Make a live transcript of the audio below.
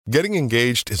Getting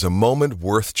engaged is a moment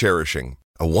worth cherishing.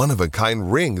 A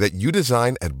one-of-a-kind ring that you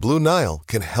design at Blue Nile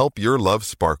can help your love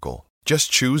sparkle.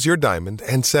 Just choose your diamond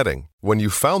and setting. When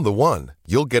you've found the one,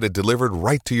 you'll get it delivered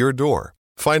right to your door.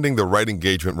 Finding the right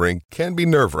engagement ring can be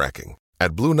nerve-wracking.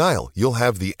 At Blue Nile, you'll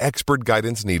have the expert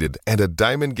guidance needed and a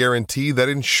diamond guarantee that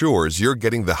ensures you're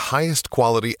getting the highest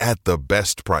quality at the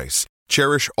best price.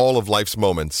 Cherish all of life's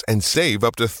moments and save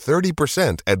up to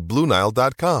 30% at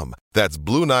BlueNile.com. That's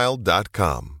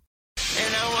BlueNile.com.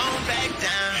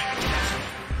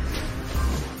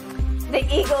 The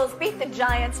Eagles beat the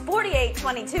Giants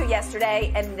 48-22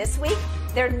 yesterday, and this week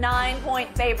they're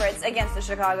 9-point favorites against the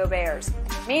Chicago Bears.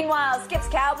 Meanwhile, Skip's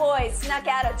Cowboys snuck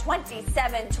out a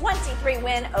 27-23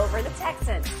 win over the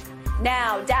Texans.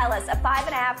 Now, Dallas, a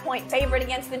 5.5-point favorite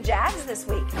against the Jags this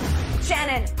week.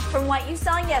 Shannon, from what you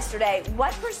saw yesterday,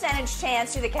 what percentage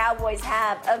chance do the Cowboys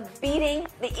have of beating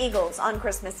the Eagles on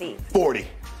Christmas Eve? 40.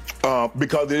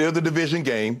 Because it is a division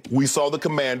game. We saw the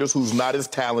Commanders, who's not as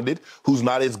talented, who's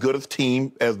not as good a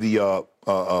team as the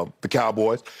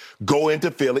Cowboys, go into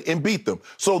Philly and beat them.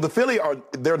 So the Philly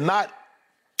they're not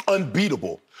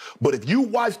unbeatable. But if you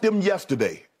watched them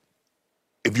yesterday,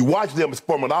 if you watch them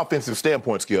from an offensive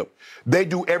standpoint, Skip, they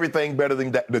do everything better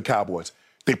than the Cowboys.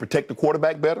 They protect the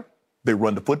quarterback better. They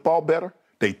run the football better.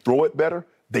 They throw it better.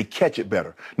 They catch it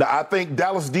better. Now, I think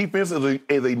Dallas defense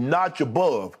is a notch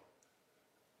above,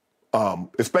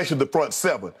 especially the front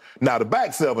seven. Now, the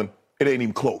back seven, it ain't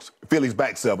even close. Philly's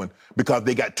back seven because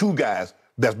they got two guys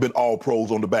that's been all pros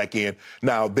on the back end.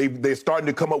 Now, they're starting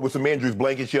to come up with some injuries.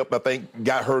 Blankenship, I think,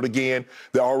 got hurt again.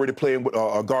 They're already playing with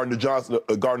Gardner Johnson.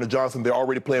 They're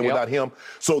already playing without him.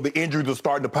 So the injuries are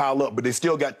starting to pile up, but they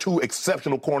still got two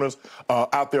exceptional corners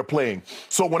out there playing.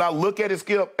 So when I look at it,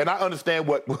 Skip, and I understand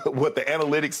what the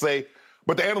analytics say,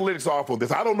 but the analytics are for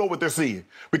this. I don't know what they're seeing.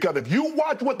 Because if you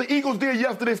watch what the Eagles did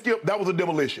yesterday, Skip, that was a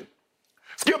demolition.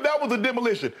 Skip, that was a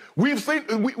demolition. We've seen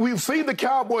the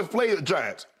Cowboys play the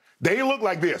Giants. They didn't look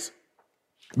like this.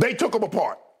 They took them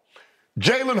apart.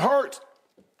 Jalen Hurts,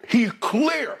 he's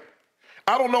clear.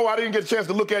 I don't know. I didn't get a chance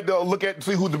to look at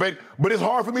see who's debating, but it's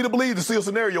hard for me to believe to see a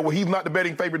scenario where he's not the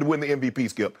betting favorite to win the MVP,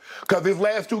 Skip. Because his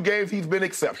last two games, he's been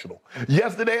exceptional.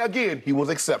 Yesterday, again, he was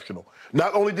exceptional.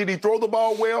 Not only did he throw the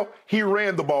ball well, he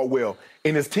ran the ball well.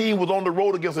 And his team was on the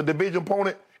road against a division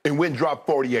opponent and went and dropped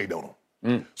 48 on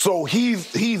him. So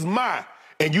he's mine.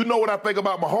 And you know what I think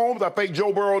about Mahomes? I think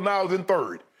Joe Burrow now is in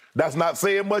third. That's not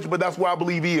saying much, but that's where I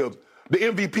believe he is. The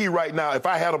MVP right now, if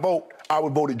I had a vote, I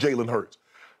would vote at Jalen Hurts.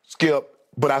 Skip,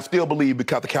 but I still believe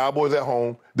because the Cowboys at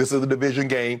home, this is a division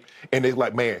game, and it's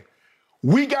like, man,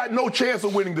 we got no chance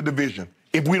of winning the division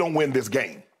if we don't win this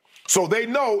game. So they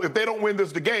know if they don't win the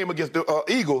game against the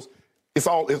Eagles, it's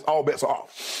all bets are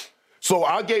off. So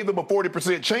I gave them a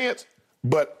 40% chance,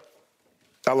 but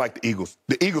I like the Eagles.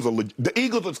 The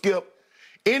Eagles are Skip.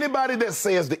 Anybody that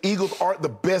says the Eagles aren't the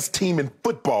best team in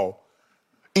football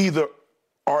either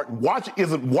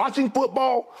isn't watching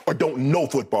football or don't know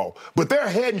football. But they're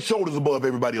head and shoulders above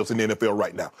everybody else in the NFL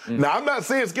right now. Now, I'm not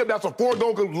saying, Skip, that's a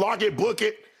foregone, lock it, book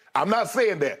it. I'm not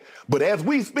saying that. But as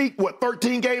we speak,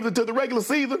 13 games into the regular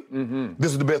season,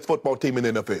 this is the best football team in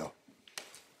the NFL.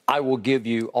 I will give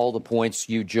you all the points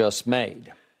you just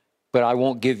made. But I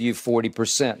won't give you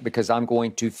 40% because I'm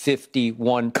going to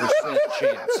 51%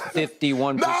 chance.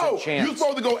 51% chance. No, you're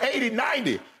supposed to go 80,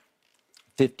 90.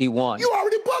 51. You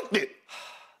already booked it.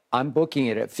 I'm booking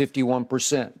it at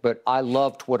 51%, but I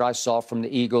loved what I saw from the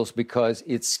Eagles because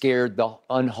it scared the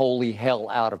unholy hell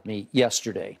out of me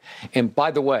yesterday. And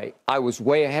by the way, I was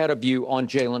way ahead of you on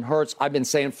Jalen Hurts. I've been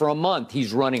saying for a month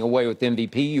he's running away with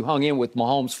MVP. You hung in with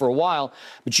Mahomes for a while,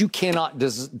 but you cannot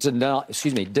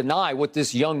deny what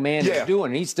this young man is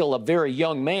doing. He's still a very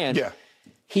young man. Yeah.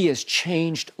 He has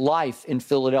changed life in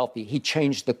Philadelphia. He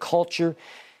changed the culture.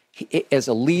 As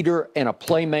a leader and a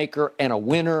playmaker and a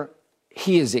winner,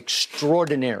 he is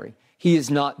extraordinary. He is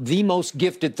not the most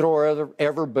gifted thrower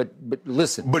ever, but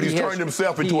listen. But he's turned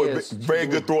himself into a very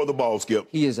good thrower of the ball, Skip.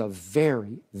 He is a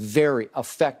very, very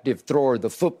effective thrower of the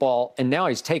football, and now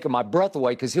he's taken my breath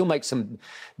away because he'll make some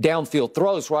downfield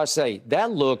throws where I say,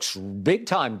 that looks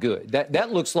big-time good.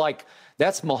 That looks like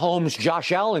that's Mahomes,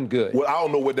 Josh Allen good. Well, I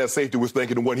don't know what that safety was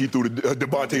thinking when he threw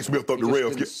Devontae Smith up the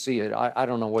rails. Didn't see it. I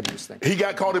don't know what he was thinking. He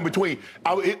got caught in between.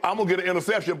 I'm going to get an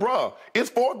interception. Bruh, it's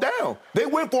fourth down. They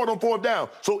went for it on fourth down.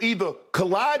 So either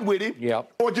collide with him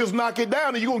or just knock it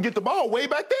down, and you're going to get the ball way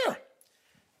back there.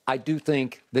 I do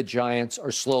think the Giants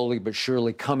are slowly but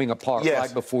surely coming apart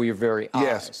right before your very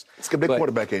eyes. Yes, their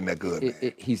quarterback ain't that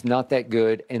good. He's not that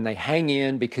good, and they hang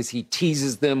in because he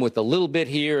teases them with a little bit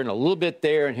here and a little bit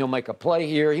there, and he'll make a play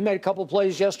here. He made a couple of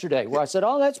plays yesterday where I said,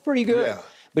 oh, that's pretty good. Yeah.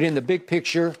 But in the big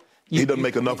picture, he doesn't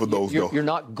make enough of those, though. You're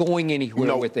not going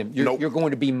anywhere with him. You're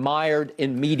going to be mired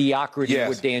in mediocrity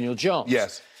with Daniel Jones.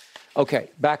 Yes. Okay,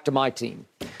 back to my team.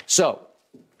 So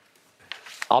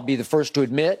I'll be the first to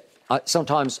admit,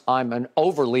 sometimes I'm an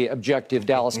overly objective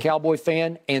Dallas Cowboy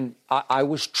fan, and I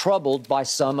was troubled by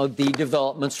some of the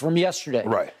developments from yesterday.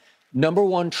 Right. Number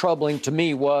one troubling to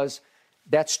me was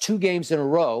that's 2 games in a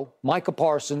row. Micah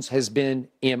Parsons has been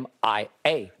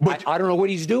MIA. But I don't know what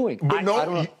he's doing.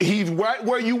 But he's right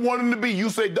where you want him to be. You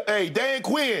say, hey, Dan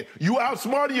Quinn, you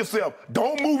outsmarted yourself.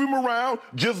 Don't move him around.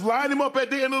 Just line him up at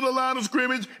the end of the line of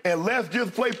scrimmage, and let's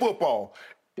just play football.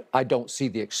 I don't see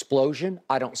the explosion.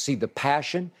 I don't see the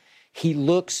passion. He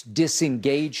looks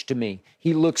disengaged to me.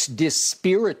 He looks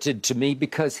dispirited to me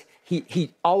because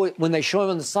he always, when they show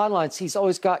him on the sidelines, he's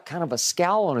always got kind of a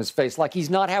scowl on his face, like he's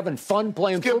not having fun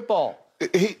playing football.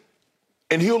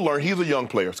 And he'll learn. He's a young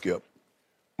player, Skip.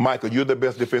 Michael, you're the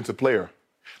best defensive player.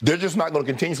 They're just not going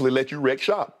to continuously let you wreck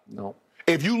shop. No.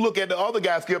 If you look at the other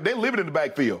guys, Skip, they're living in the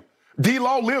backfield.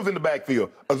 D-Law lives in the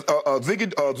backfield.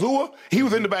 Zua, he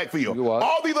was in the backfield.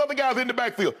 All these other guys in the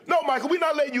backfield. No, Michael, we're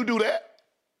not letting you do that.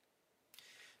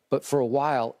 But for a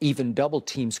while, even double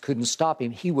teams couldn't stop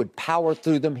him. He would power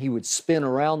through them. He would spin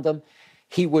around them.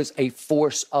 He was a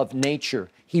force of nature.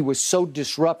 He was so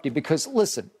disruptive because,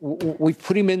 listen, we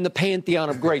put him in the pantheon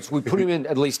of greats. We put him in,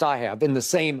 at least I have, in the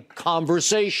same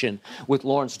conversation with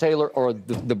Lawrence Taylor or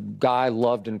the guy I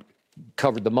loved and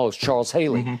covered the most, Charles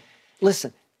Haley.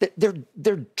 Listen,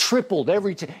 they're tripled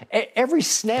every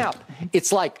snap.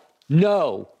 It's like,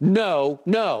 no.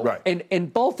 Right.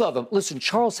 And both of them, listen,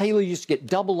 Charles Haley used to get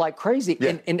doubled like crazy.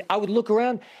 Yeah. And I would look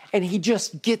around, and he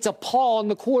just gets a paw on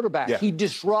the quarterback. Yeah. He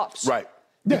disrupts. Right.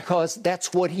 Because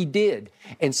that's what he did.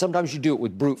 And sometimes you do it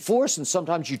with brute force, and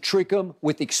sometimes you trick him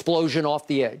with explosion off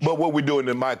the edge. But what we're doing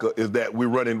then, Michael, is that we're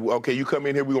running, okay, you come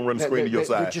in here, we're going to run the screen to your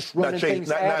side. Just running things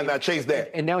now chase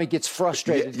that. And now he gets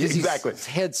frustrated. Yeah, exactly. His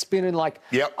head's spinning like,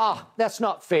 yep. That's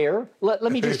not fair. Let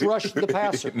me just rush the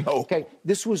passer. No. Okay,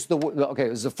 it was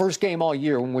the first game all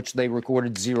year in which they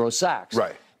recorded 0 sacks.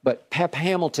 Right. But Pep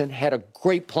Hamilton had a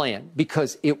great plan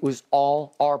because it was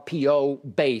all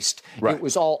RPO based. Right. It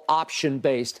was all option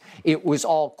based. It was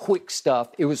all quick stuff.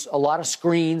 It was a lot of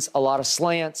screens, a lot of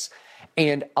slants,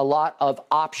 and a lot of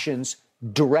options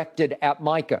directed at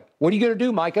Micah. What are you going to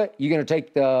do, Micah? You're going to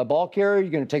take the ball carrier? You're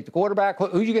going to take the quarterback? Who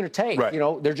are you going to take? Right.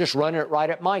 They're just running it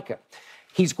right at Micah.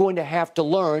 He's going to have to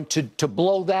learn to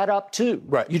blow that up too.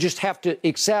 Right. You just have to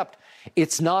accept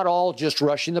it's not all just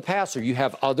rushing the passer. You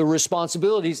have other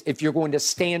responsibilities if you're going to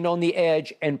stand on the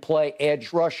edge and play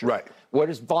edge rusher. Right. What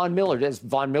is Von Miller? Has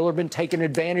Von Miller been taken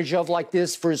advantage of like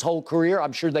this for his whole career?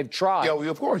 I'm sure they've tried. Yeah, well,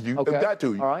 of course. You've Okay. got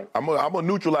to. All right. I'm going to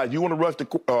neutralize. You want to rush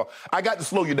the I got to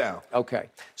slow you down. Okay.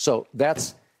 So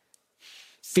that's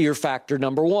fear factor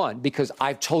number one, because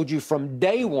I've told you from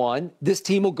day one, this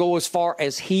team will go as far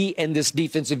as he and this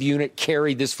defensive unit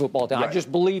carry this football team. Right. I just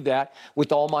believe that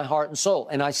with all my heart and soul.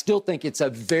 And I still think it's a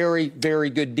very, very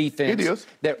good defense It is.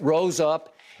 that rose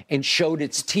up and showed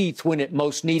its teeth when it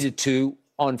most needed to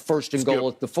on first and goal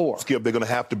at the 4. Skip, they're going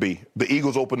to have to be. The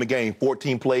Eagles open the game,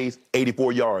 14 plays,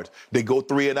 84 yards. They go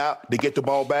 3 and out. They get the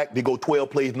ball back. They go 12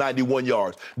 plays, 91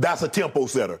 yards. That's a tempo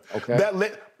setter. Okay.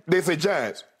 They say,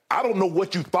 Giants, I don't know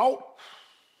what you thought,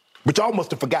 but y'all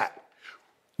must have forgot.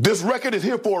 This record is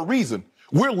here for a reason.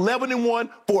 We're 11-1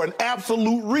 for an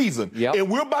absolute reason. Yep. And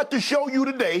we're about to show you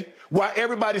today why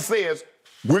everybody says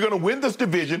we're going to win this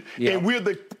division, and we're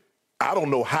the I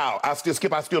don't know how. I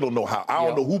still don't know how. I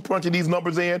don't know who punching these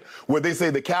numbers in where they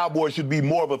say the Cowboys should be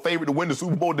more of a favorite to win the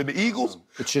Super Bowl than the Eagles.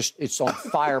 It's on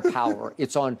firepower.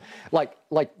 It's on, like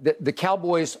the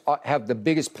Cowboys have the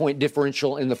biggest point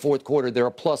differential in the fourth quarter. They're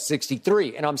a plus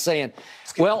 63. And I'm saying,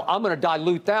 well, I'm going to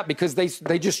dilute that because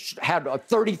they just had a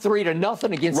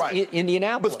 33-0 against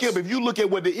Indianapolis. But, Skip, if you look at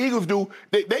what the Eagles do,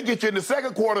 they get you in the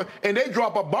second quarter and they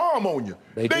drop a bomb on you.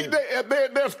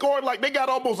 They're scoring like they got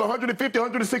almost 150,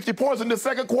 160 points in the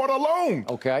second quarter alone.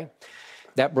 Okay.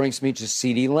 That brings me to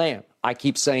CeeDee Lamb. I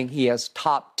keep saying he has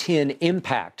top 10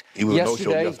 impact. He was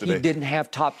yesterday. He didn't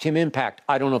have top 10 impact.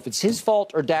 I don't know if it's his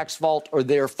fault or Dak's fault or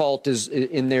their fault is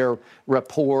in their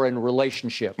rapport and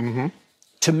relationship. Mm-hmm.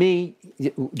 To me,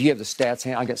 do you have the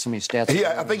stats? I got so many stats.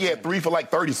 Yeah, I think he had 3 for like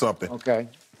 30-something. Okay.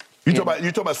 You talking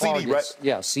about CeeDee, right?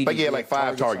 Yeah, CeeDee. I think he had like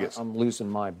 5 targets. I'm losing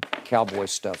my Cowboy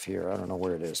stuff here. I don't know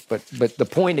where it is. But the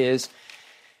point is,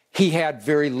 he had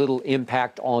very little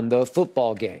impact on the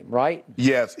football game, right?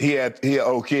 Yes, he had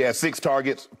 6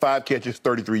 targets, 5 catches,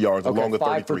 33 yards, along with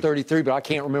 5 for 33, but I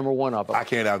can't remember one of them. I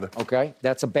can't either. Okay,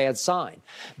 that's a bad sign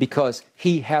because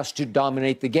he has to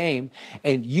dominate the game,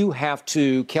 and you have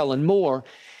to, Kellen Moore,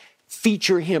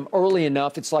 feature him early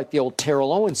enough. It's like the old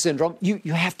Terrell Owens syndrome.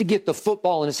 You have to get the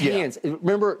football in his hands.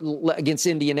 Remember against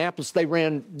Indianapolis, they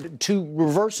ran 2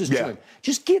 reverses to him.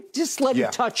 Just let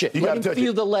him touch it. Let him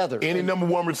feel the leather. Any number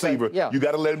 1 receiver, you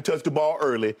got to let him touch the ball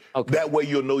early. Okay. That way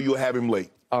you'll know you'll have him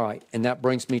late. All right, and that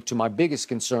brings me to my biggest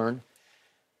concern.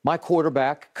 My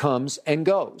quarterback comes and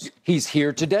goes. He's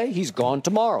here today. He's gone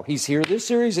tomorrow. He's here this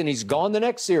series, and he's gone the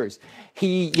next series.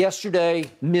 He, yesterday,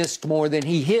 missed more than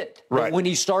he hit. Right. But when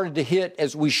he started to hit,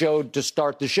 as we showed to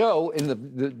start the show in the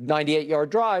 98-yard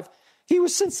drive, he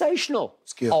was sensational,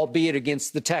 albeit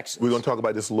against the Texans. We're going to talk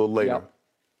about this a little later. Yep.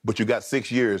 But you got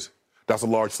 6 years. That's a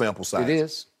large sample size.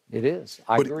 It is.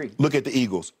 I agree. Look at the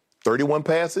Eagles. 31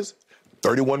 passes,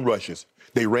 31 rushes.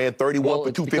 They ran 31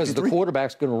 for 253. Because the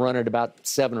quarterback's going to run it about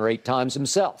 7 or 8 times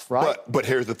himself, right? But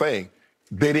here's the thing.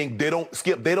 They don't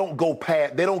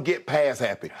get pass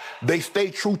happy. They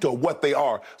stay true to what they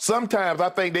are. Sometimes I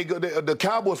think the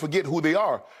Cowboys forget who they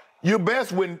are. You're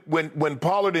best when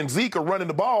Pollard and Zeke are running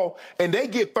the ball and they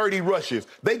get 30 rushes.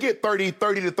 They get 30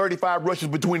 to 35 rushes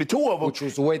between the two of them. Which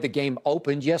was the way the game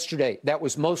opened yesterday. That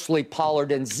was mostly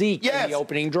Pollard and Zeke in the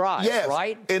opening drive,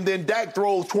 right? And then Dak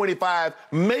throws 25,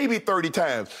 maybe 30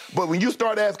 times. But when you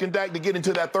start asking Dak to get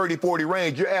into that 30, 40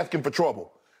 range, you're asking for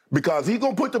trouble because he's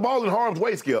going to put the ball in harm's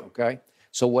way, Skip. Okay.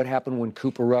 So what happened when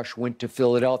Cooper Rush went to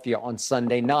Philadelphia on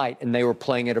Sunday night and they were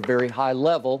playing at a very high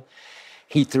level?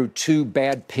 He threw 2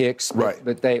 bad picks, but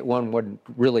one wasn't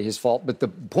really his fault. But the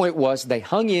point was they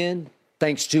hung in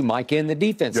thanks to Mike and the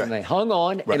defense, and they hung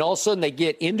on, and all of a sudden they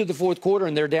get into the fourth quarter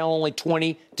and they're down only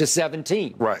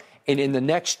 20-17. Right. And in the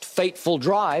next fateful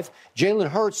drive, Jalen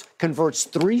Hurts converts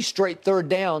 3 straight third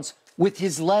downs with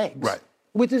his legs. Right.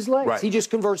 With his legs. Right. He just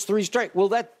converts 3 straight. Well,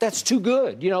 that's too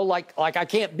good. You know, like I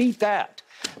can't beat that.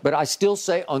 But I still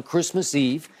say on Christmas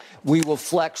Eve, we will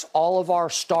flex all of our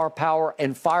star power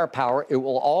and firepower. It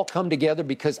will all come together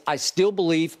because I still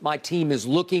believe my team is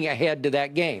looking ahead to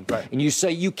that game. Right. And you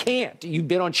say you can't. You've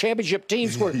been on championship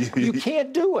teams where you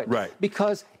can't do it. Right.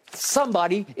 Because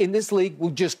somebody in this league will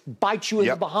just bite you in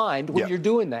the behind when you're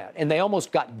doing that. And they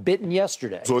almost got bitten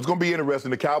yesterday. So it's going to be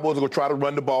interesting. The Cowboys are going to try to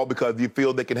run the ball because you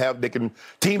feel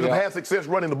teams have had success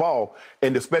running the ball,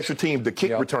 and the special teams, the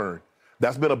kick return.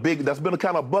 That's been a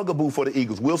kind of bugaboo for the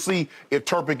Eagles. We'll see if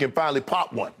Turpin can finally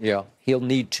pop one. Yeah, he'll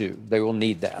need to. They will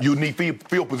need that. You need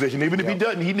field position. Even if he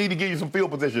doesn't, he need to give you some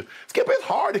field position. Skip, it's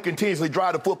hard to continuously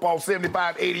drive the football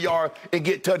 75, 80 yards and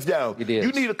get touchdowns. It is.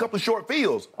 You need a couple of short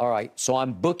fields. All right, so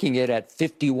I'm booking it at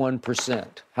 51%.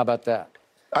 How about that?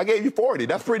 I gave you 40.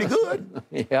 That's pretty good.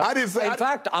 In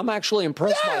fact, I'm actually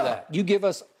impressed by that. You give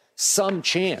us some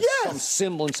chance, some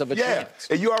semblance of a chance.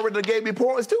 And you already gave me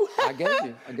points, too. I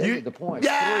gave you the points.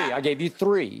 3. I gave you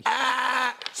 3.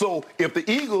 So if the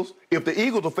Eagles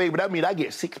are favored, that means I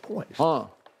get 6 points. Huh.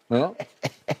 Well,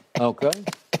 okay.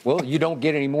 Well, you don't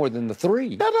get any more than the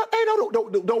 3.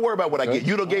 Don't worry about what I get.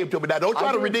 You don't gave it to me. Now, don't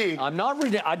try to renege. I'm not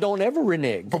renege. I don't ever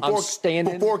renege. For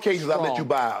 4 cases, I let you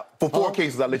buy out. For 4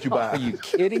 cases, I let you buy out. Are you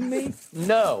kidding me?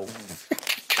 No.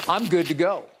 I'm good to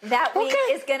go. That week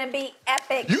is going to be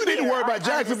epic. You need to worry about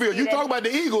Jacksonville. You talk about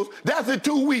the Eagles. That's in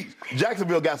 2 weeks.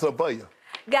 Jacksonville got something for you.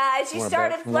 Guys, you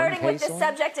started flirting with this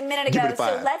subject a minute ago,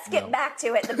 so let's get back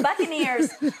to it. The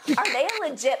Buccaneers, are they a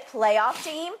legit playoff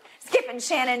team? Skip and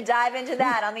Shannon dive into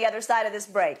that on the other side of this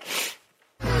break.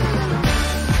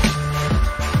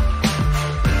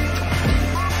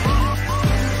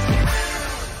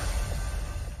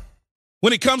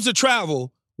 When it comes to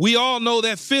travel, we all know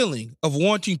that feeling of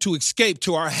wanting to escape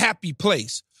to our happy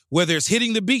place, whether it's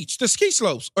hitting the beach, the ski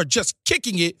slopes, or just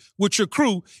kicking it with your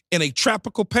crew in a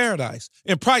tropical paradise.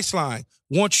 And Priceline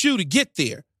wants you to get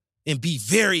there and be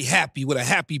very happy with a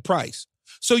happy price,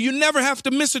 so you never have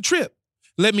to miss a trip.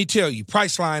 Let me tell you,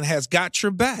 Priceline has got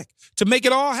your back to make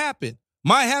it all happen.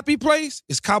 My happy place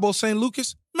is Cabo San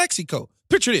Lucas, Mexico.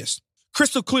 Picture this: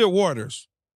 crystal clear waters,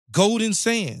 golden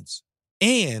sands,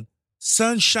 and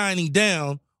sun shining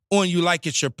down on you like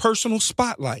it's your personal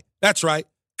spotlight. That's right.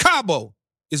 Cabo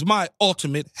is my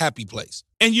ultimate happy place.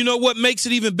 And you know what makes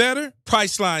it even better?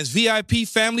 Priceline's VIP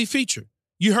family feature.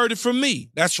 You heard it from me.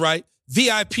 That's right.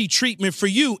 VIP treatment for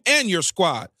you and your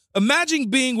squad. Imagine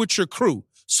being with your crew,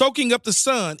 soaking up the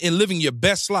sun and living your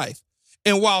best life.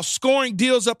 And while scoring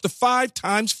deals up to 5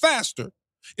 times faster,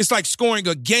 it's like scoring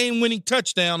a game-winning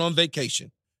touchdown on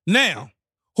vacation. Now,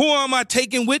 who am I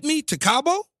taking with me to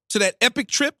Cabo? To that epic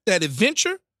trip, that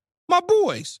adventure? My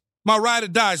boys, my ride or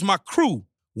dies, my crew,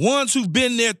 ones who've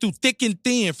been there through thick and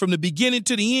thin from the beginning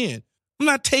to the end. I'm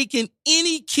not taking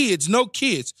any kids, no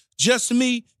kids, just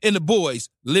me and the boys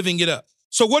living it up.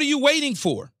 So what are you waiting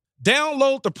for?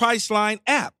 Download the Priceline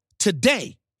app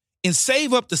today and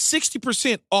save up to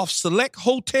 60% off select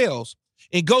hotels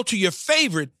and go to your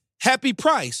favorite happy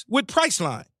price with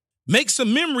Priceline. Make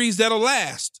some memories that'll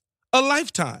last a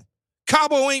lifetime.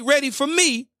 Cabo ain't ready for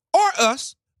me or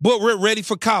us, but we're ready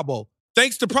for Cabo.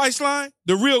 Thanks to Priceline,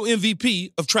 the real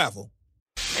MVP of travel.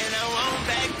 And I won't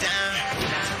back down.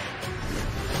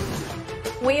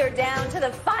 We are down to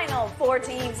the final 4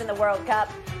 teams in the World Cup.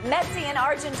 Messi and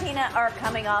Argentina are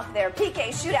coming off their PK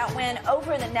shootout win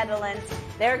over the Netherlands.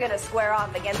 They're going to square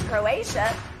off against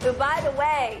Croatia, who, by the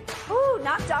way,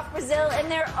 knocked off Brazil in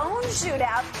their own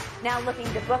shootout, now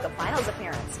looking to book a finals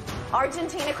appearance.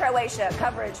 Argentina-Croatia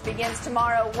coverage begins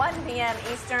tomorrow, 1 p.m.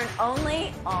 Eastern,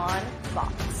 only on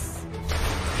Fox.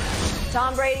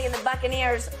 Tom Brady and the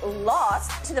Buccaneers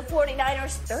lost to the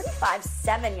 49ers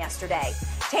 35-7 yesterday.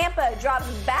 Tampa drops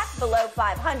back below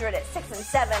 500 at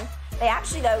 6-7. They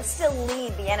actually, though, still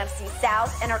lead the NFC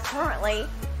South and are currently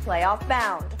playoff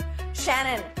bound.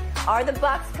 Shannon, are the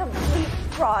Bucs complete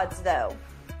frauds, though?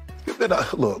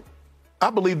 Look, I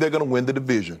believe they're going to win the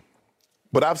division.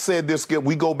 But I've said this, Skip,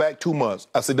 we go back 2 months.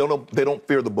 I said they don't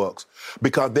fear the Bucs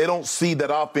because they don't see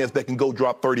that offense that can go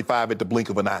drop 35 at the blink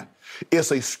of an eye.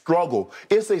 It's a struggle.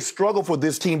 It's a struggle for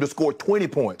this team to score 20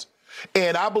 points.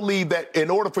 And I believe that in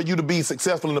order for you to be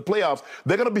successful in the playoffs,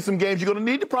 there are going to be some games you're going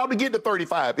to need to probably get to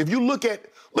 35. If you look at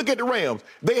the Rams,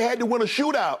 they had to win a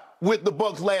shootout with the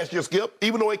Bucs last year, Skip.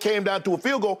 Even though it came down to a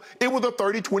field goal, it was a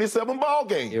 30-27 ball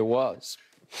game. It was.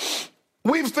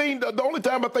 We've seen the only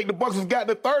time I think the Bucs have gotten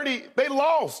to 30, they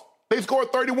lost. They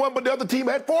scored 31, but the other team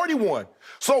had 41.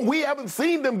 So we haven't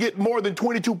seen them get more than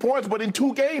 22 points, but in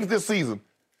 2 games this season.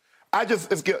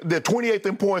 They're 28th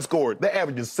in points scored. They're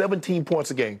averaging 17 points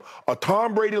a game. A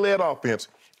Tom Brady-led offense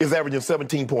is averaging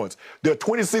 17 points. They're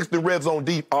 26th in red zone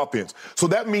deep offense. So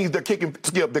that means they're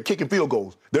kicking field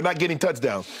goals. They're not getting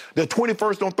touchdowns. They're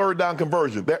 21st on third down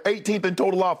conversion. They're 18th in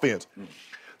total offense.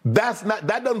 That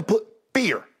doesn't put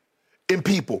fear in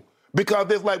people because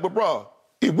there's like, but bro,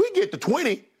 if we get to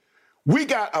 20, we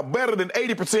got a better than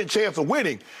 80% chance of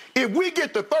winning. If we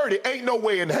get to 30, ain't no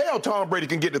way in hell Tom Brady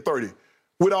can get to 30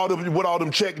 with all them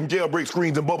check and jailbreak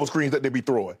screens and bubble screens that they be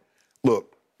throwing.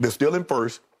 Look, they're still in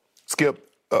first. Skip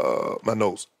my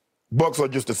notes. Bucs are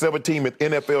just the 7th team in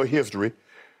NFL history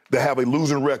that have a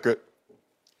losing record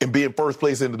and be in first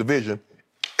place in the division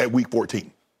at week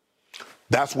 14.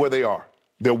 That's where they are.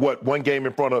 They're one game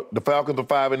in front of the Falcons are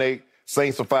 5-8,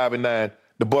 Saints are 5-9,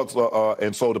 the Bucs are,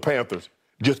 and so the Panthers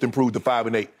just improved to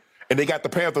 5-8. And they got the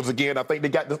Panthers again. I think they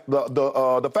got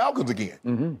the Falcons again.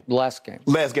 Mm-hmm. Last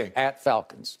game. At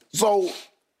Falcons. So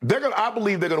I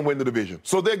believe they're gonna win the division.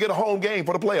 So they'll get a home game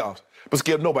for the playoffs. But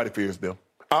Skip, nobody fears them.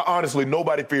 Honestly,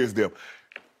 nobody fears them.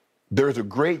 There's a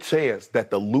great chance that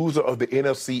the loser of the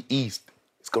NFC East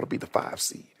is gonna be the 5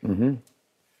 seed. Mm-hmm.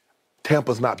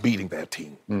 Tampa's not beating that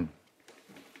team. Mm.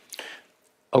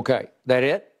 Okay, that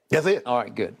it? That's it. All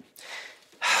right, good.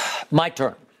 My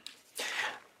turn.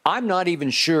 I'm not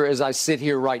even sure, as I sit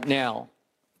here right now,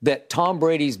 that Tom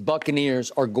Brady's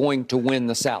Buccaneers are going to win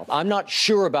the South. I'm not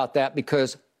sure about that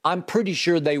because I'm pretty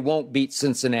sure they won't beat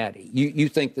Cincinnati. You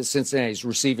think that Cincinnati's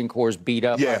receiving corps is beat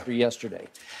up after yesterday.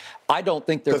 I don't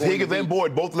think they're going to beat. Because Higgins and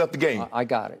Boyd both left the game. I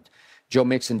got it. Joe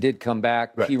Mixon did come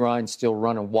back. Right. P. Ryan's still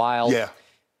running wild. Yeah.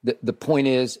 The point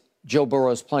is, Joe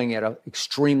Burrow is playing at an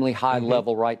extremely high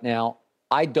level right now.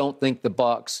 I don't think the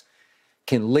Bucs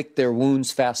can lick their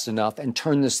wounds fast enough and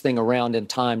turn this thing around in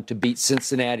time to beat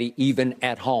Cincinnati even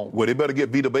at home. Well, they better get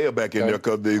Vita Vea back in there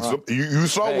because you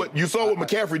saw what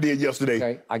McCaffrey did yesterday.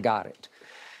 Okay, I got it.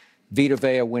 Vita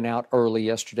Vea went out early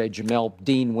yesterday. Jamel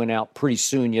Dean went out pretty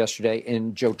soon yesterday.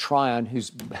 And Joe Tryon,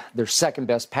 who's their second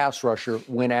best pass rusher,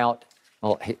 went out.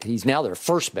 Well, he's now their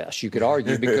first best, you could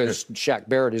argue, because Shaq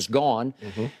Barrett is gone.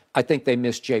 Mm-hmm. I think they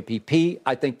miss JPP.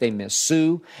 I think they miss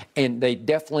Sue. And they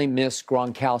definitely miss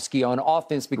Gronkowski on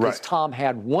offense because Tom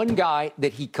had one guy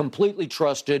that he completely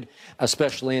trusted,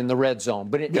 especially in the red zone.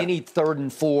 But in any 3rd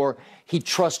and 4, he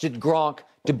trusted Gronk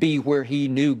to be where he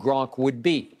knew Gronk would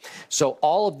be. So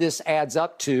all of this adds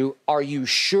up to, are you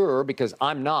sure, because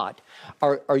I'm not,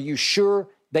 are you sure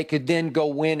they could then go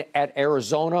win at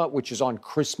Arizona, which is on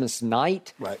Christmas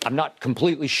night? Right. I'm not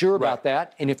completely sure about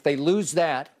that. And if they lose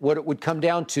that, what it would come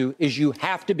down to is you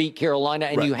have to beat Carolina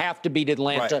and you have to beat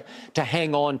Atlanta to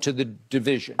hang on to the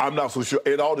division. I'm not so sure.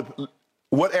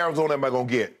 What Arizona am I going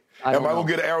to get? Am I going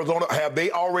to get Arizona? Have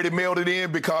they already mailed it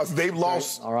in because they've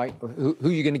lost? All right. Who are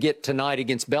you going to get tonight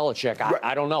against Belichick?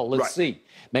 I don't know. Let's see.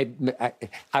 Maybe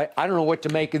I don't know what to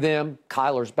make of them.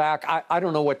 Kyler's back. I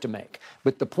don't know what to make.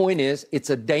 But the point is,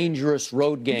 it's a dangerous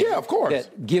road game. Yeah, of course.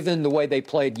 That given the way they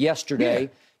played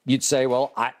yesterday, you'd say,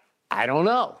 well, I don't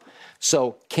know.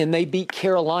 So can they beat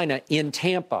Carolina in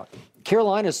Tampa?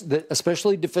 Carolina's,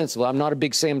 especially defensively, I'm not a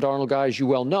big Sam Darnold guy, as you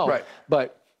well know, Right.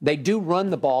 but they do run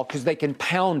the ball because they can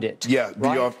pound it. Yeah,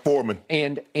 right? Foreman.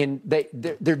 And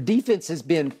their defense has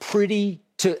been pretty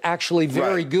to actually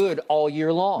very Right. good all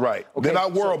year long. Right. Okay, They're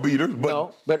not world beaters, but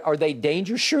no, but are they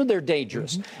dangerous? Sure, they're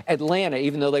dangerous. Atlanta,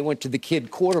 even though they went to the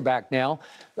kid quarterback now,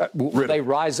 will they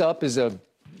rise up as a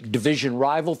division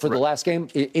rival for the last game?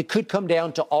 It could come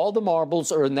down to all the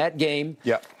marbles are in that game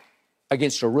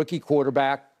against a rookie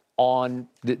quarterback on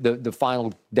the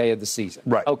final day of the season.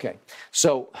 Right. Okay.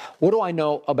 So what do I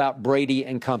know about Brady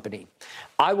and company?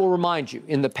 I will remind you,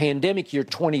 in the pandemic year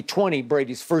 2020,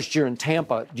 Brady's first year in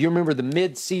Tampa, do you remember the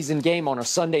mid-season game on a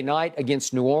Sunday night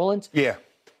against New Orleans? Yeah.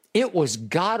 It was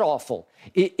god-awful.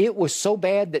 It was so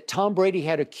bad that Tom Brady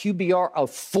had a QBR of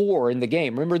 4 in the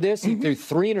game. Remember this? He threw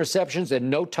 3 interceptions and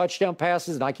no touchdown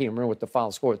passes, and I can't remember what the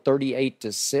final score,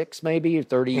 38-6 maybe, or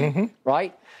 30,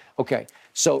 right? Okay,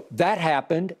 so that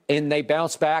happened, and they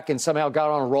bounced back and somehow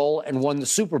got on a roll and won the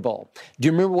Super Bowl. Do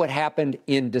you remember what happened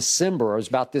in December? It was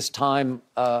about this time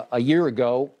a year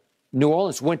ago. New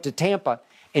Orleans went to Tampa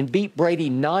and beat Brady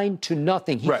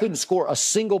 9-0. He couldn't score a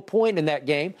single point in that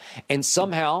game, and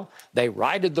somehow they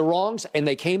righted the wrongs, and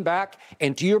they came back,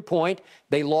 and to your point,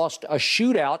 they lost a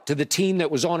shootout to the team that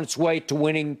was on its way to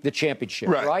winning the championship,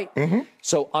 right?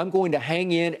 So I'm going to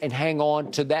hang in and hang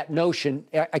on to that notion.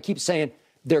 I keep saying,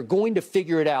 they're going to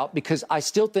figure it out, because I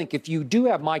still think if you do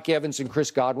have Mike Evans and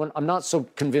Chris Godwin, I'm not so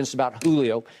convinced about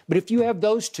Julio, but if you have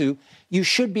those two, you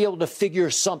should be able to figure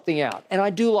something out. And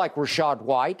I do like Rashad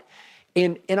White,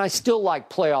 and I still like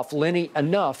playoff Lenny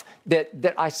enough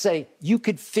that I say you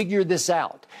could figure this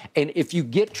out. And if you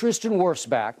get Tristan Wirfs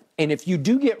back, and if you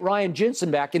do get Ryan Jensen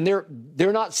back, and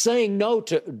they're not saying no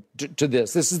to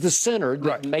this. This is the center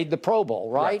that made the Pro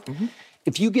Bowl, right?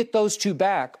 If you get those two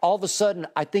back, all of a sudden,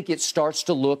 I think it starts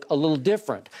to look a little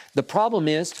different. The problem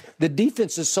is the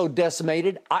defense is so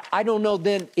decimated, I don't know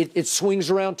then it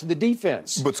swings around to the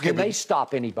defense. But Skip, can they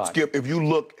stop anybody? Skip, if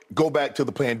you go back to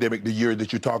the pandemic, the year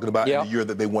that you're talking about, and the year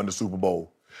that they won the Super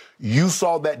Bowl, you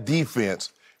saw that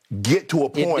defense get to a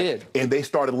point, and they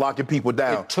started locking people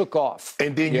down. It took off.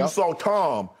 And then you saw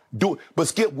Tom do it. But,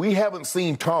 Skip, we haven't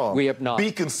seen Tom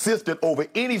be consistent over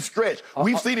any stretch.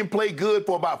 We've seen him play good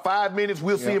for about 5 minutes.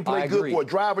 We'll see him play good for a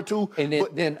drive or two. And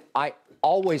then I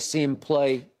always see him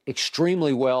play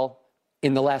extremely well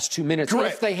in the last 2 minutes.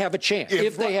 If they have a chance.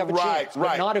 If they have a chance.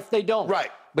 But not if they don't.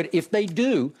 But if they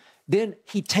do, then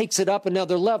he takes it up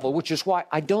another level, which is why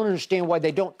I don't understand why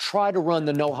they don't try to run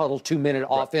the no-huddle 2-minute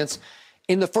offense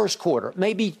in the first quarter,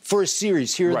 maybe for a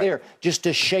series here or there, just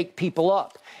to shake people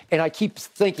up. And I keep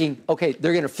thinking, okay,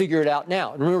 they're going to figure it out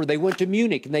now. And remember, they went to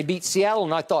Munich and they beat Seattle,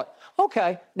 and I thought,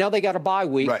 okay, now they got a bye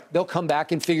week. They'll come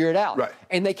back and figure it out.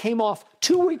 And they came off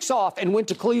 2 weeks off and went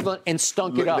to Cleveland and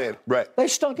stunk it up. They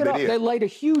stunk it up. They laid a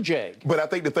huge egg. But I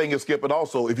think the thing is, Skip, and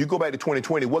also, if you go back to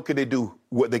 2020, what could they do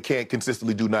what they can't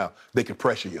consistently do now? They can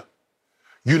pressure you.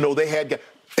 You know, they had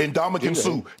Ndamukong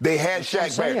Suh. They had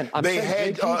Shaq Barrett. They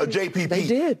had JPP. They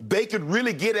did. They could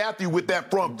really get after you with that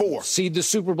front four. See the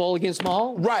Super Bowl against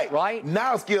Mahomes? Right.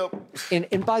 Now, Skip.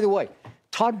 And by the way,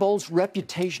 Todd Bowles'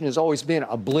 reputation has always been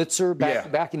a blitzer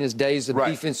back in his days of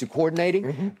defensive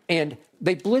coordinating. And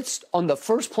they blitzed on the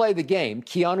first play of the game.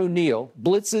 Keanu Neal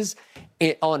blitzes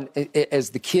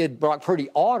as the kid Brock Purdy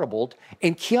audibled,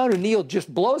 and Keanu Neal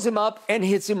just blows him up and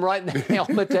hits him right in the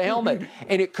helmet to helmet.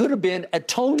 And it could have been a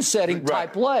tone-setting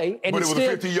type play. And but instead,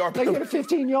 it was a 15-yard they get a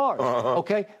 15 yards.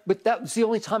 Okay? But that was the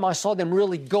only time I saw them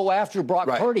really go after Brock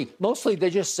Purdy. Mostly they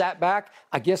just sat back,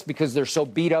 I guess because they're so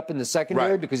beat up in the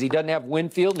secondary, because he doesn't have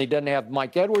Winfield, and he doesn't have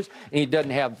Mike Edwards, and he doesn't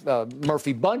have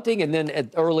Murphy Bunting, and then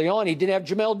early on he didn't have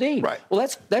Jamel Dean. Well,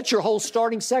 that's your whole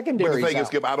starting secondary. But the thing is,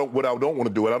 Skip, what I don't want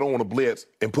to do I don't want to blitz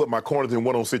and put my corners in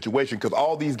one-on situation, because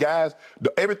all these guys,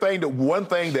 one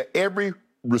thing that every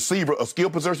receiver, a skill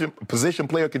position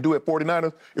player can do at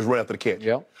 49ers is run after the catch.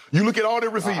 You look at all the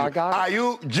receivers,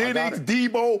 Ayuk, Jennings,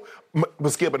 Debo, but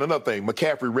Skip, and another thing,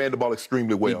 McCaffrey ran the ball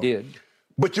extremely well. He did.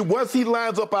 But once he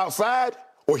lines up outside,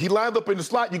 or he lines up in the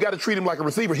slot, you got to treat him like a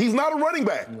receiver. He's not a running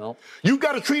back. No. You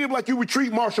got to treat him like you would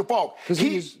treat Marshall Faulk.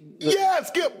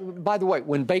 Skip. By the way,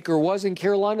 when Baker was in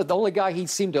Carolina, the only guy he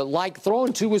seemed to like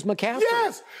throwing to was McCaffrey.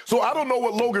 Yes. So I don't know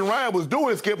what Logan Ryan was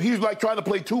doing, Skip. He's like trying to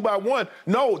play 2-by-1.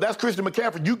 No, that's Christian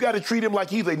McCaffrey. You got to treat him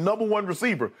like he's a number one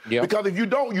receiver. Because if you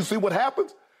don't, you see what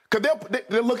happens? Because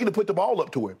they're looking to put the ball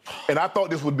up to him. And I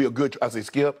thought this would be a good, I say,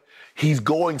 Skip, he's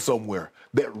going somewhere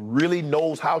that really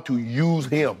knows how to use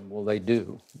him. Well, they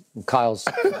do. Kyle's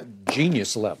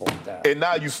genius level at that. And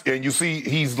now you see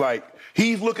he's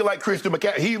looking like Christian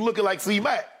McCaffrey. He's looking like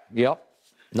C-Mac.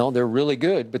 No, they're really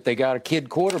good, but they got a kid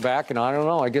quarterback, and I don't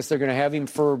know. I guess they're going to have him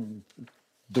for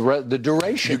the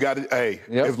duration. You got to,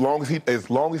 as long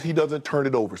as he doesn't turn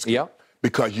it over, Skip, Yep.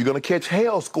 because you're going to catch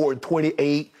hell scoring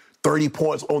 28, 30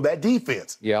 points on that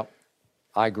defense. Yeah,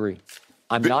 I agree.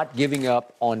 I'm not giving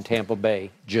up on Tampa Bay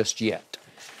just yet.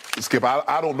 Skip,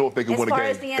 I don't know if they can win a game. As far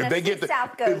as the if they get NFC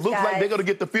South goes, it looks like they're going to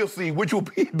get the 5th seed, which will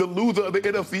be the loser of the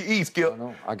NFC East, Skip.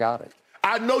 No, I got it.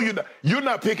 I know you're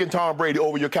not picking Tom Brady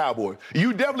over your Cowboys.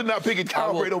 You definitely not picking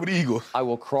Tom Brady over the Eagles. I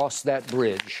will cross that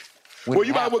bridge. Well,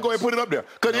 you might as well go ahead and put it up there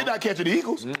because they're not catching the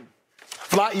Eagles.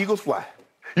 Fly, Eagles, fly.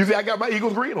 You see, I got my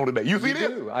Eagles green on today. You see this?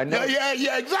 Do. I know.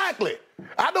 Yeah, exactly.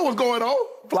 I know what's going on.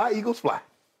 Fly, Eagles, fly.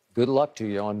 Good luck to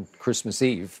you on Christmas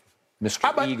Eve,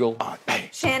 Mr. Eagle.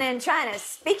 Shannon trying to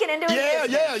speak it into Yeah,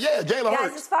 Jalen Hurts.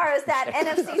 Guys, as far as that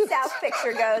NFC South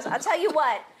picture goes, I'll tell you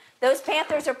what. Those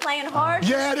Panthers are playing hard.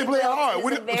 Yeah, they're playing hard.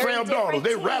 With Sam Darnold,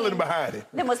 they're rallying behind it.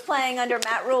 Than was playing under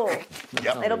Matt Rule.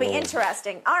 Yep. It'll be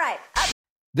interesting. All right.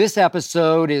 This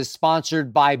episode is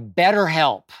sponsored by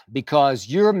BetterHelp because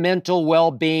your mental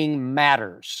well-being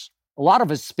matters. A lot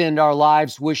of us spend our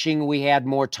lives wishing we had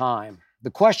more time. The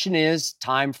question is,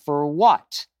 time for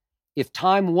what? If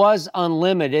time was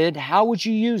unlimited, how would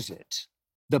you use it?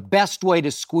 The best way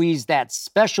to squeeze that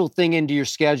special thing into your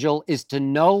schedule is to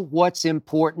know what's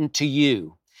important to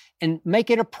you and make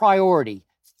it a priority.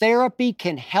 Therapy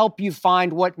can help you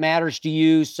find what matters to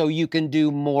you so you can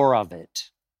do more of it.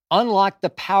 Unlock the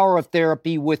power of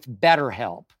therapy with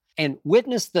BetterHelp and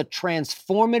witness the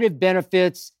transformative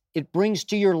benefits it brings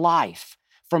to your life,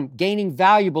 from gaining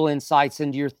valuable insights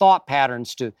into your thought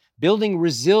patterns to building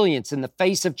resilience in the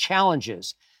face of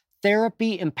challenges.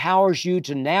 Therapy empowers you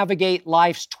to navigate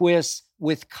life's twists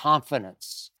with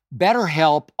confidence.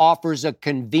 BetterHelp offers a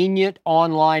convenient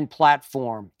online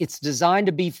platform. It's designed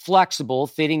to be flexible,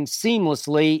 fitting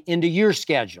seamlessly into your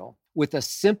schedule. With a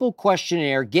simple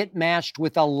questionnaire, get matched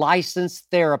with a licensed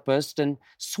therapist and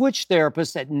switch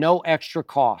therapists at no extra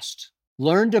cost.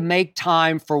 Learn to make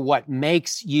time for what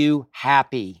makes you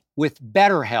happy with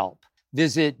BetterHelp.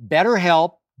 Visit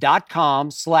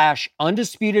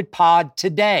BetterHelp.com/UndisputedPod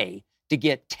today to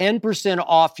get 10%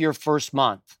 off your first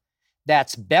month.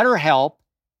 That's BetterHelp,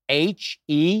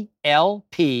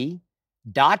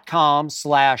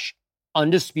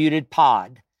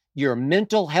 HELP.com/UndisputedPod. Your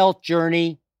mental health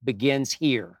journey begins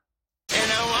here.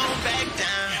 And I won't back down.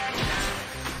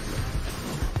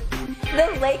 The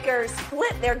Lakers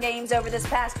split their games over this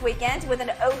past weekend with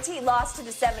an OT loss to the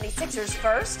 76ers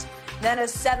first, then a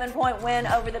 7-point win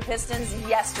over the Pistons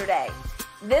yesterday.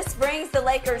 This brings the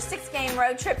Lakers' 6-game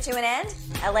road trip to an end.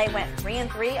 LA went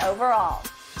 3-3 overall.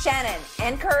 Shannon,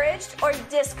 encouraged or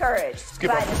discouraged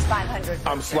by this 500?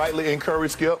 I'm slightly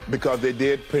encouraged, Skip, because they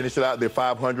did finish it out. They're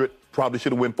 500. Probably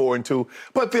should have went 4-2.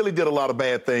 But Philly did a lot of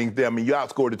bad things there. I mean, you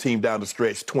outscored the team down the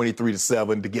stretch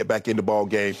 23-7 to get back in the ball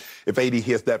game. If AD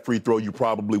hits that free throw, you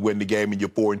probably win the game and you're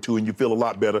 4-2 and you feel a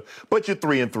lot better. But you're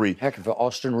 3-3. Heck, if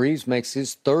Austin Reeves makes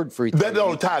his third free throw. That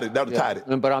would have tied it. That would have tied it.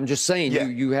 But I'm just saying,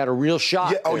 you had a real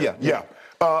shot. Yeah.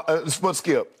 But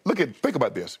Skip, think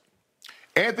about this.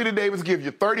 Anthony Davis gives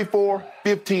you 34,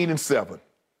 15, and 7.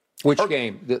 Which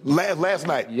game? Last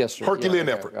night. Yes, sir. Herculean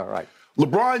effort. All right.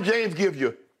 LeBron James gives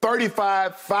you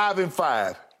 35, 5, and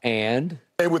 5. And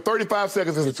with 35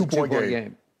 seconds, it's a 2-point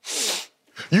game.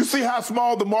 You see how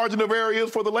small the margin of error is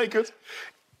for the Lakers?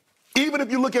 Even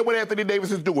if you look at what Anthony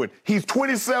Davis is doing, he's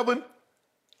 27,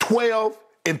 12,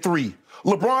 and 3.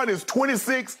 LeBron is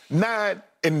 26, 9,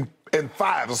 and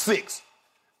 5 or 6.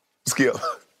 Skip.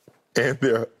 And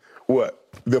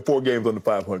they're 4 games under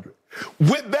 500.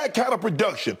 With that kind of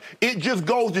production, it just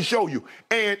goes to show you.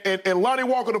 And Lonnie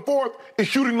Walker IV is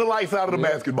shooting the lights out of the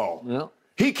basketball. Yeah.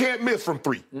 He can't miss from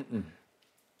 3.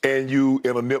 And you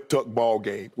in a nip-tuck ball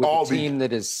game. With a team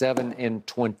that is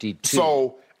 7-22.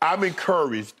 So I'm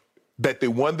encouraged that they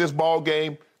won this ball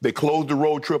game. They closed the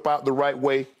road trip out the right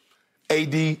way.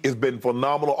 AD has been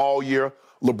phenomenal all year.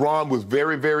 LeBron was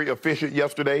very, very efficient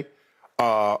yesterday.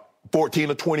 14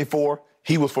 of 24.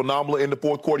 He was phenomenal in the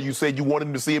fourth quarter. You said you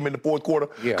wanted to see him in the fourth quarter?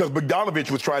 Because Bogdanovich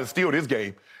was trying to steal this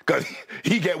game. Because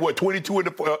he got, 22 in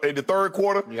the third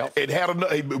quarter? Yep. And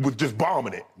he was just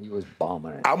bombing it. He was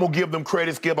bombing it. I'm going to give them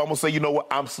credit, Skip. I'm going to say, you know what?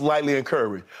 I'm slightly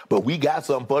encouraged. But we got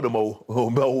something for them old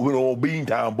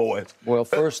Beantown boys. Well,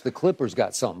 first, the Clippers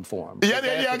got something for them.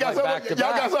 Yeah, I got something.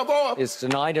 Y'all got something for them? It's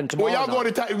tonight and tomorrow. Well,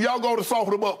 y'all go to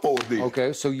soften them up for us, then.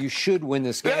 Okay, so you should win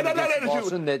this game against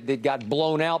Boston that got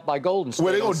blown out by Golden State.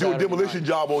 Well, they're going to do a demolition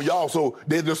job on y'all, so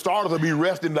the starters will be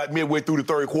resting like midway through the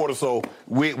third quarter, so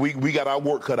we got our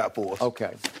work cut out for us.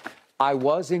 Okay. I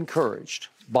was encouraged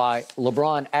by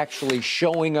LeBron actually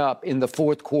showing up in the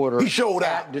fourth quarter. He showed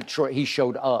at out. Detroit. He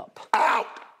showed up. Out.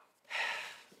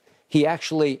 He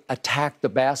actually attacked the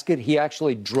basket. He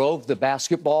actually drove the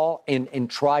basketball and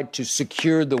tried to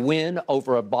secure the win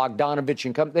over a Bogdanovich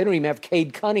and company. They don't even have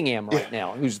Cade Cunningham right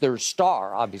now, who's their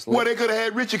star, obviously. Well, they could have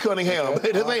had Richie Cunningham.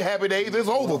 This ain't happy days. It's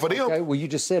over for them. Okay, well, you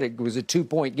just said it was a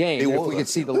 2-point game. It If was. we could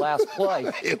see the last play,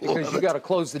 because you got to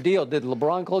close the deal. Did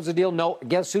LeBron close the deal? No.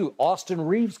 Guess who? Austin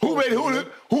Reeves. Who hit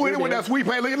it with that sweep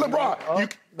hand? Look at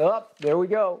LeBron. Up, there we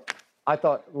go. I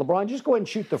thought, LeBron, just go ahead and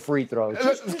shoot the free throws.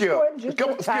 Just go ahead and just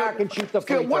attack and shoot the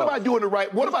free throws. What am I doing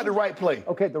what about the right play?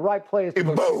 Okay, the right play is to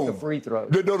go shoot the free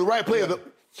throws. The right play is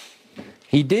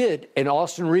He did, and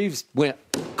Austin Reeves went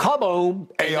kaboom,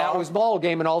 and AR. that was ball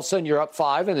game, and all of a sudden you're up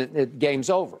 5, and the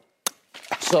game's over.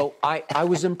 So I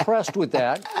was impressed with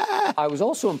that. I was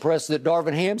also impressed that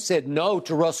Darvin Ham said no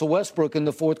to Russell Westbrook in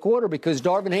the fourth quarter, because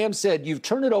Darvin Ham said, you've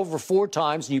turned it over 4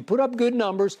 times and you put up good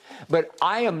numbers, but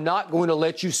I am not going to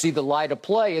let you see the light of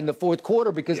play in the fourth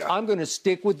quarter, because I'm going to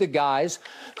stick with the guys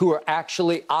who are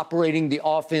actually operating the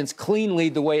offense cleanly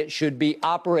the way it should be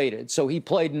operated. So he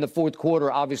played in the fourth quarter.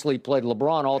 Obviously, he played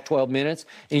LeBron all 12 minutes,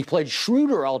 and he played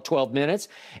Schroeder all 12 minutes,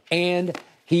 and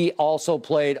he also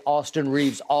played Austin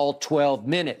Reeves all 12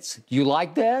 minutes. You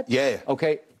like that? Yeah.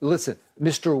 Okay, listen,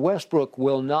 Mr. Westbrook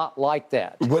will not like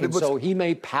that. And so he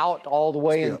may pout all the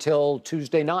way until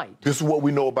Tuesday night. This is what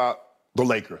we know about the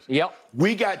Lakers. Yep.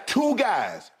 We got 2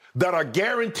 guys that are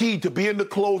guaranteed to be in the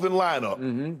closing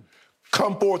lineup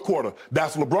come fourth quarter.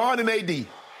 That's LeBron and AD.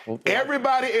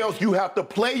 Everybody else, you have to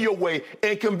play your way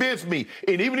and convince me.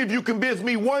 And even if you convince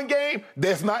me one game,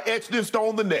 that's not etched in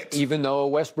stone the next. Even though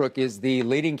Westbrook is the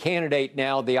leading candidate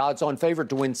now, the odds-on favorite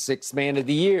to win Sixth Man of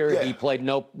the Year, he played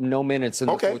no minutes in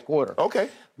the fourth quarter. Okay.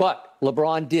 But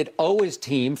LeBron did owe his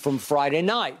team from Friday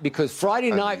night, because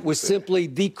Friday night was simply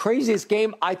the craziest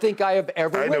game I think I have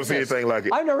ever witnessed. never seen anything like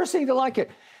it. I've never seen anything like it.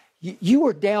 You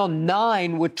were down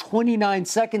 9 with 29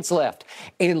 seconds left,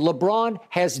 and LeBron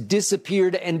has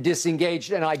disappeared and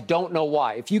disengaged, and I don't know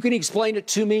why. If you can explain it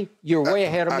to me, you're way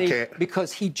ahead of me, can't.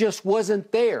 because he just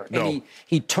wasn't there. No. And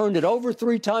he turned it over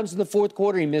 3 times in the fourth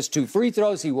quarter. He missed 2 free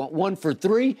throws. He went 1 for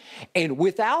 3. And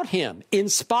without him, in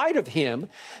spite of him,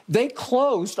 they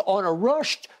closed on a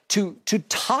rush to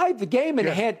tie the game and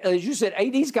had, as you said,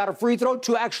 AD's got a free throw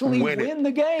to actually win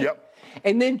the game. Yep.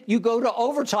 And then you go to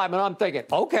overtime, and I'm thinking,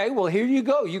 okay, well, here you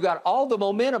go. You got all the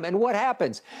momentum. And what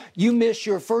happens? You miss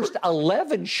your first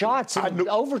 11 shots in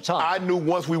overtime. I knew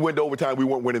once we went to overtime, we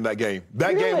weren't winning that game.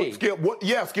 That Really? game,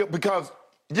 Skip, Skip, because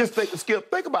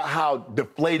think about how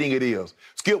deflating it is.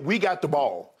 Skip, we got the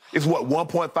ball. It's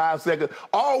 1.5 seconds.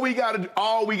 All we got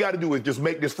to do is just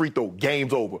make this free throw.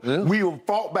 Game's over. Yeah. We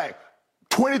fought back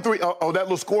 23. That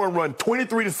little scoring run,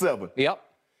 23-7. Yep.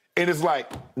 And it's like,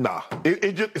 nah,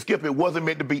 Skip, it wasn't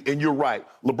meant to be. And you're right.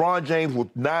 LeBron James was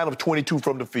 9 of 22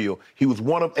 from the field. He was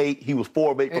 1 of 8. He was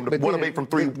 4 of 8 from 1 of 8 from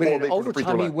 3. But in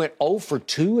overtime, he went 0 for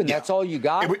 2, and that's all you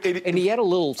got. And he had a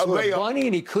little sort of bunny,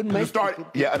 and he couldn't make it.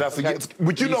 Yeah, that's okay.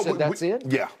 But you know, said that's it?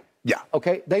 Yeah. Yeah.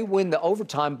 Okay, they win the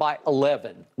overtime by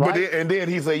 11, right? But then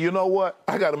he said, you know what?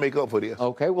 I got to make up for this.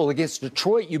 Okay, well, against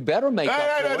Detroit, you better make up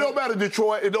for it. It don't matter,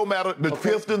 Detroit. It don't matter. The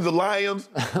Pistons, the Lions,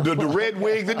 the Red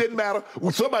Wings, it didn't matter.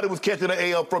 Somebody was catching an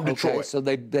L from Detroit. Okay, so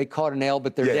they caught an L,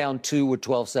 but they're down 2 with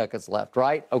 12 seconds left,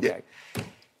 right? Okay. Yeah.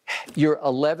 You're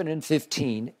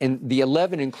 11-15, and the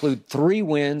 11 include 3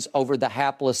 wins over the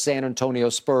hapless San Antonio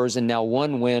Spurs and now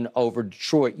 1 win over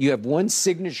Detroit. You have 1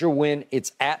 signature win.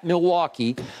 It's at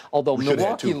Milwaukee, although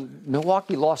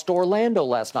Milwaukee lost to Orlando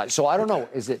last night. So I don't know.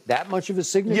 Is it that much of a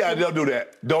signature? Yeah, they'll do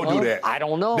that. Don't do that. I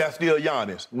don't know. That's still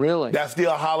Giannis. Really? That's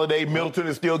still Holiday. Middleton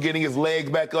is still getting his legs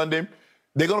back under him.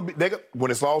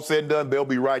 When it's all said and done, they'll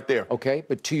be right there. Okay,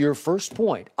 but to your first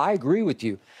point, I agree with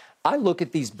you. I look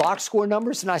at these box score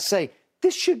numbers and I say,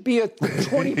 this should be a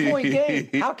 20-point game.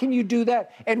 How can you do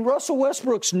that? And Russell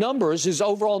Westbrook's numbers, his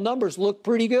overall numbers, look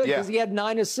pretty good because he had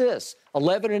 9 assists,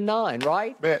 11 and 9,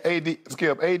 right? Man, AD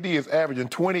is averaging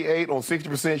 28 on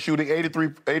 60% shooting,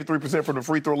 83% from the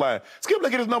free throw line. Skip,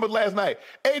 look at his numbers last night.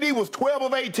 AD was 12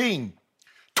 of 18,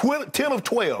 10 of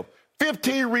 12,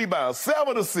 15 rebounds,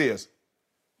 7 assists,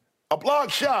 a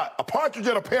block shot, a partridge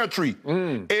and a pear tree.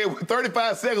 And with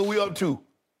 35 seconds, we up 2.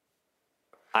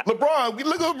 LeBron,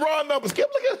 look at LeBron numbers. Skip,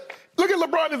 look at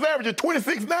LeBron is averaging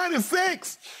 26, 9, and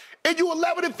 6. And you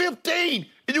 11 and 15.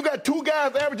 And you got 2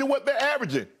 guys averaging what they're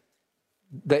averaging.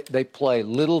 They play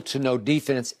little to no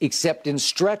defense except in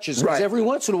stretches. Because every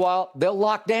once in a while, they'll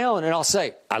lock down, and I'll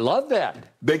say, I love that.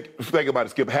 Think about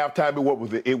it, Skip. Halftime, what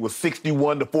was it? It was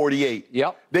 61-48.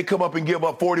 Yep. They come up and give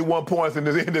up 41 points in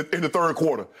the third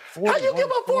quarter. How you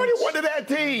give up 41 to that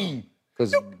team?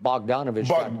 because Bogdanovich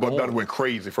Bogdanovich went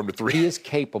crazy from the three. He is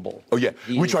capable. Oh, yeah.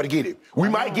 We try to get him. We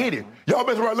might get him. Y'all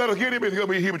mess around, let us get him. It's going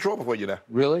to be a heap of trouble for you now.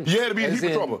 Really? Yeah, it'll be a As heap of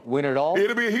in trouble. win it all?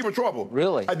 It'll be a heap of trouble.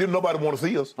 Really? I didn't. Nobody want to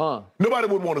see us. Huh. Nobody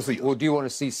would want to see us. Well, do you want to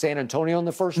see San Antonio in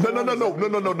the first round?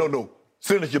 No.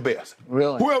 Send us your best.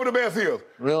 Really? Whoever the best is.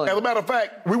 Really? As a matter of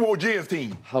fact, we want Jen's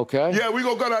team. Okay. Yeah, we're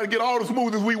going to go out and get all the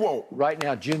smoothies we want. Right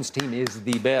now, Jen's team is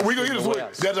the best. We're going to get a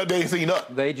switch. That's what they ain't seen us.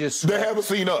 They just... They haven't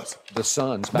seen us. The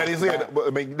Suns. That is it.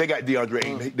 I mean, they got DeAndre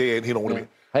Ayton. He don't want to be.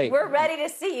 Hey. We're ready to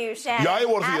see you, Shannon. Y'all ain't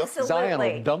want to see us. Absolutely. Zion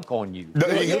will dunk on you.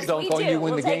 Yes, He'll dunk we on do. you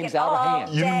when We'll the take game's it out of all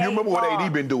hand. You remember what long.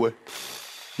 AD been doing?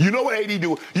 You know what AD do?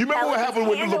 You remember what happened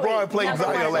when Handily LeBron played number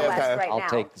one Zion in the last West time? right I'll now.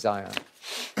 take Zion.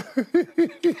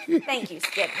 Thank you,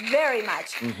 Skip, very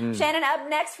much. Shannon, up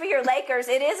next for your Lakers,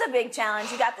 it is a big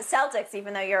challenge. You got the Celtics,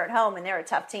 even though you're at home, and they're a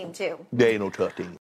tough team, too. They ain't no tough team.